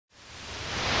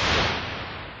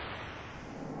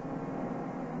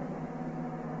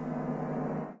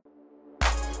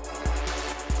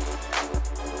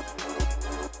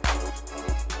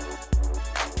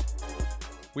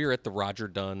we are at the Roger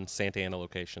Dunn Santa Ana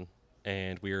location,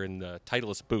 and we are in the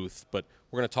Titleist booth, but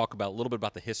we're going to talk about a little bit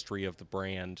about the history of the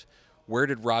brand. Where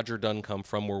did Roger Dunn come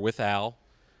from? We're with Al.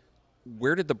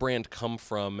 Where did the brand come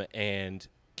from, and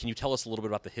can you tell us a little bit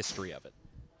about the history of it?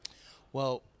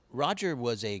 Well, Roger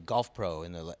was a golf pro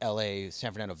in the LA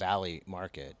San Fernando Valley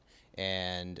market,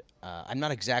 and I'm not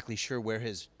exactly sure where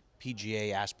his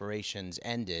PGA aspirations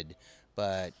ended,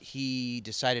 but he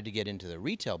decided to get into the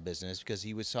retail business because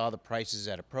he saw the prices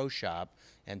at a pro shop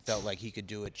and felt like he could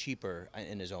do it cheaper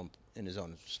in his own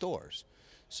stores.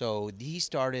 So he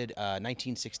started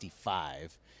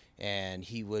 1965, and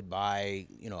he would buy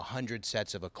 100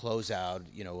 sets of a closeout,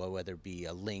 whether it be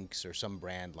a Lynx or some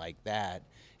brand like that,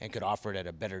 and could offer it at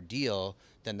a better deal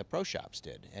than the pro shops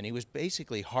did. And he was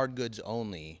basically hard goods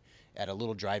only at a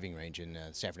little driving range in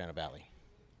San Fernando Valley.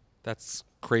 That's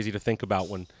crazy to think about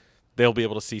when they'll be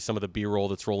able to see some of the B-roll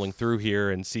that's rolling through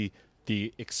here and see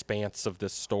the expanse of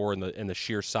this store and the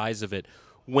sheer size of it.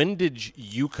 When did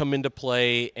you come into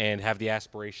play and have the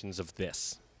aspirations of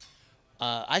this?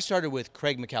 I started with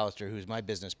Craig McAllister, who's my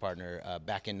business partner,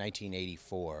 back in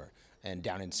 1984 and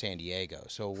down in San Diego.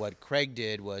 So what Craig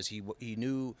did was he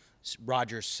knew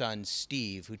Roger's son,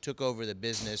 Steve, who took over the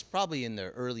business probably in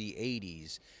the early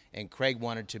 80s, and Craig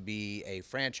wanted to be a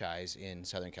franchise in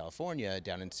Southern California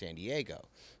down in San Diego.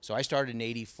 So I started in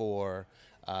 84.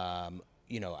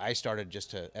 I started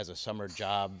just as a summer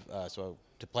job,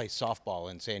 to play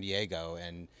softball in San Diego,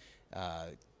 and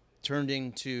turned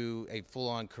into a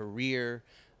full-on career.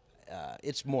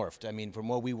 It's morphed. I mean, from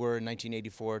what we were in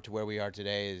 1984 to where we are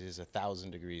today is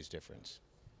 1,000 degrees difference.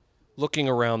 Looking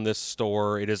around this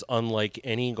store, it is unlike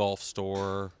any golf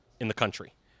store in the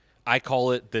country. I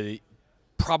call it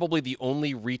probably the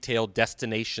only retail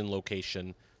destination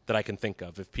location that I can think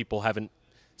of. If people haven't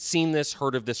seen this,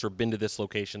 heard of this, or been to this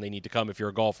location, they need to come if you're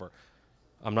a golfer.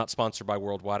 I'm not sponsored by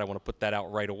Worldwide. I want to put that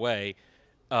out right away.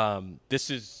 This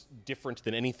is different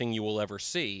than anything you will ever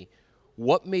see.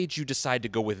 What made you decide to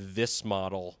go with this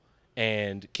model,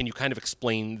 and can you kind of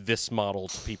explain this model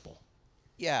to people?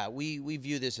 Yeah, we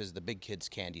view this as the big kids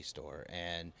candy store,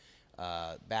 and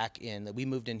we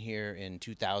moved in here in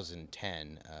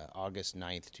 2010, August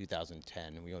 9th,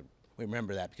 2010, and we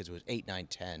remember that because it was 8, 9,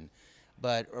 10.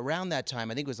 But around that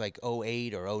time, I think it was like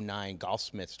 08 or 09,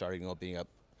 Golfsmith started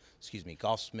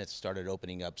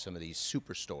opening up some of these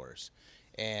superstores.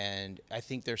 And I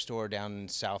think their store down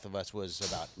south of us was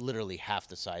about literally half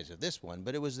the size of this one,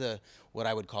 but it was what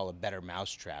I would call a better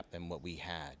mousetrap than what we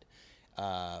had.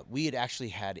 We had actually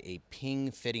had a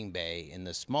Ping fitting bay in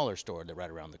the smaller store that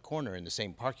right around the corner in the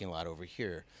same parking lot over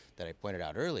here that I pointed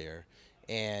out earlier.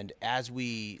 And as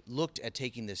we looked at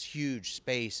taking this huge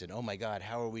space and, oh my God,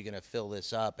 how are we going to fill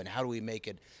this up, and how do we make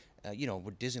it,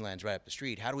 Disneyland's right up the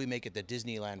street, how do we make it the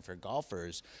Disneyland for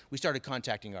golfers? We started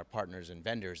contacting our partners and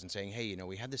vendors and saying, hey,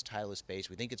 we have this Titleist space.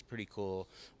 We think it's pretty cool.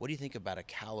 What do you think about a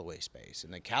Callaway space?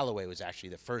 And then Callaway was actually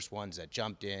the first ones that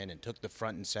jumped in and took the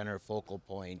front and center focal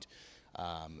point.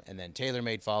 And then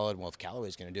TaylorMade followed. Well, if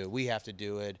Callaway's going to do it, we have to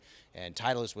do it. And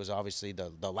Titleist was obviously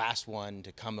the last one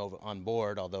to come over on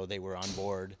board, although they were on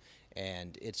board.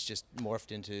 And it's just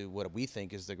morphed into what we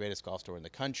think is the greatest golf store in the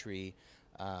country.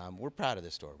 We're proud of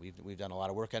this store. We've done a lot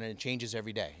of work on it. It changes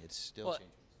every day. It's still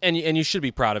changing. And you should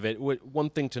be proud of it. One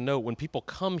thing to note, when people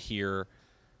come here,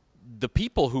 the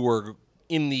people who are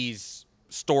in these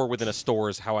store within a store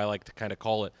is how I like to kind of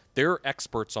call it. They're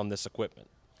experts on this equipment.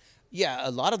 Yeah,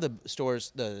 a lot of the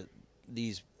stores,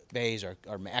 these bays are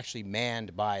actually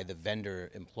manned by the vendor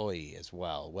employee as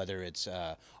well, whether it's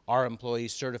our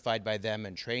employees certified by them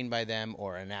and trained by them,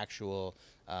 or an actual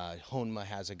Honma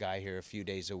has a guy here a few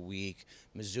days a week.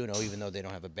 Mizuno, even though they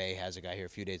don't have a bay, has a guy here a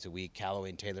few days a week.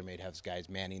 Callaway and TaylorMade have guys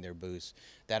manning their booths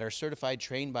that are certified,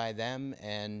 trained by them,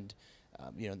 and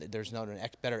there's not a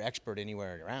better expert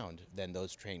anywhere around than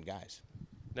those trained guys.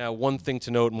 Now, one thing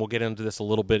to note, and we'll get into this a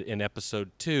little bit in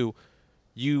episode 2,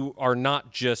 you are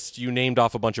not just, you named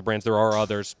off a bunch of brands, there are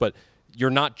others, but you're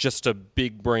not just a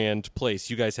big brand place.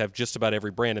 You guys have just about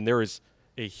every brand, and there is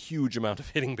a huge amount of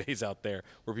hitting bays out there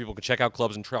where people can check out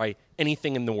clubs and try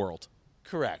anything in the world.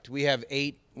 Correct. We have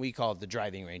 8, we call it the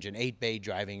driving range, an 8-bay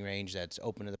driving range that's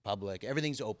open to the public.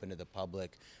 Everything's open to the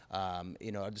public.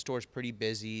 The store's pretty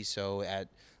busy, so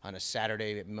on a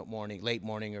Saturday morning, late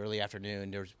morning, early afternoon,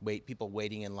 there's people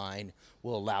waiting in line.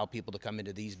 We'll allow people to come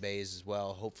into these bays as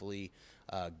well, hopefully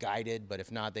guided, but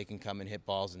if not, they can come and hit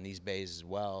balls in these bays as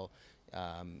well.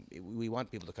 We want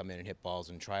people to come in and hit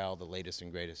balls and try all the latest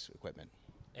and greatest equipment.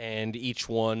 And each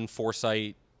one,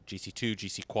 Foresight, GC2,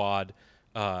 GC Quad,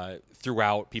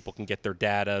 throughout, people can get their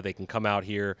data. They can come out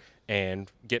here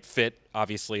and get fit,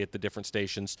 obviously, at the different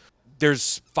stations.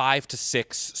 there's 5 to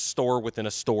 6 store within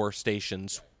a store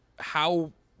stations.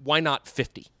 Why not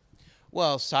 50?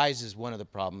 Well, size is one of the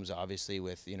problems, obviously,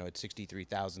 with, it's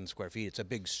 63,000 square feet. It's a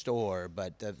big store,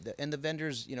 but and the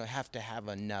vendors, have to have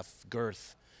enough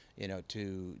girth,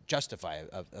 to justify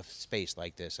a space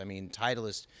like this. I mean,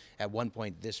 Titleist, at one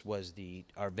point, this was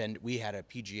we had a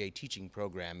PGA teaching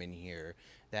program in here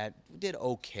that did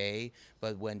okay,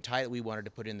 but when we wanted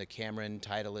to put in the Cameron,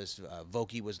 Titleist,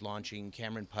 Vokey was launching,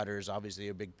 Cameron putters, obviously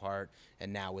a big part,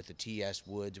 and now with the TS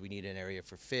woods, we need an area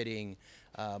for fitting.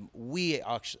 We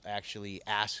actually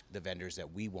ask the vendors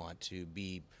that we want to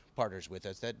be partners with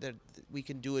us, that we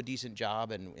can do a decent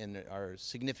job and are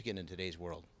significant in today's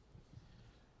world.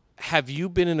 Have you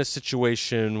been in a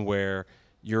situation where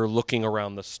you're looking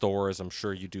around the store, as I'm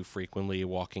sure you do frequently,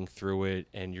 walking through it,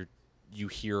 and you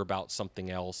hear about something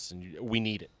else, and we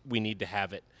need it, we need to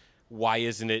have it? Why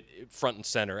isn't it front and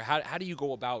center? How do you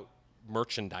go about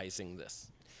merchandising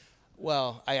this?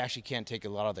 Well, I actually can't take a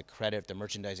lot of the credit. The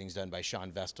merchandising is done by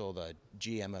Sean Vestal, the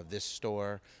GM of this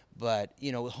store. But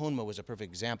Honma was a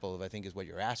perfect example of, I think, is what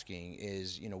you're asking.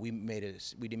 Is we made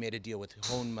a deal with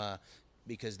Honma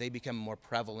because they become more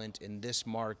prevalent in this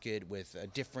market with a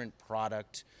different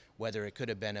product, whether it could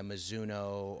have been a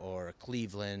Mizuno or a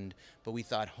Cleveland. But we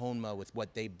thought Honma, with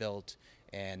what they built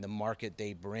and the market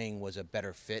they bring, was a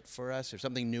better fit for us, or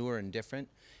something newer and different.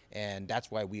 And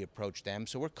that's why we approached them.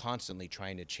 So we're constantly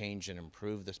trying to change and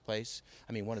improve this place.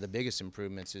 I mean, one of the biggest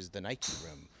improvements is the Nike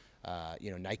room.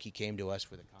 Nike came to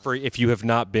us with a If you have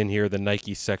not been here, the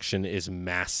Nike section is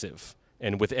massive,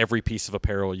 and with every piece of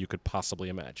apparel you could possibly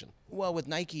imagine. Well, with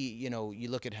Nike, you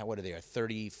look at what are they, a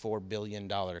 $34 billion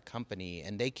company,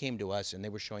 and they came to us and they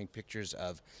were showing pictures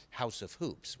of House of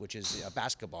Hoops, which is a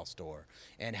basketball store,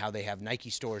 and how they have Nike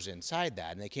stores inside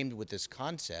that. And they came with this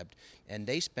concept, and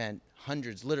they spent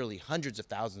literally hundreds of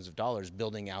thousands of dollars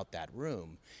building out that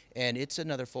room. And it's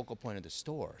another focal point of the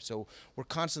store. So we're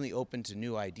constantly open to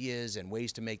new ideas and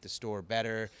ways to make the store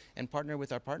better and partner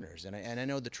with our partners. And I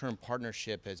know the term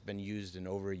partnership has been used and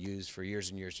overused for years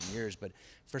and years and years, but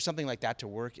for something like that to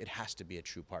work, it has to be a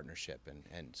true partnership.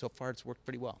 And so far, it's worked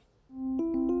pretty well.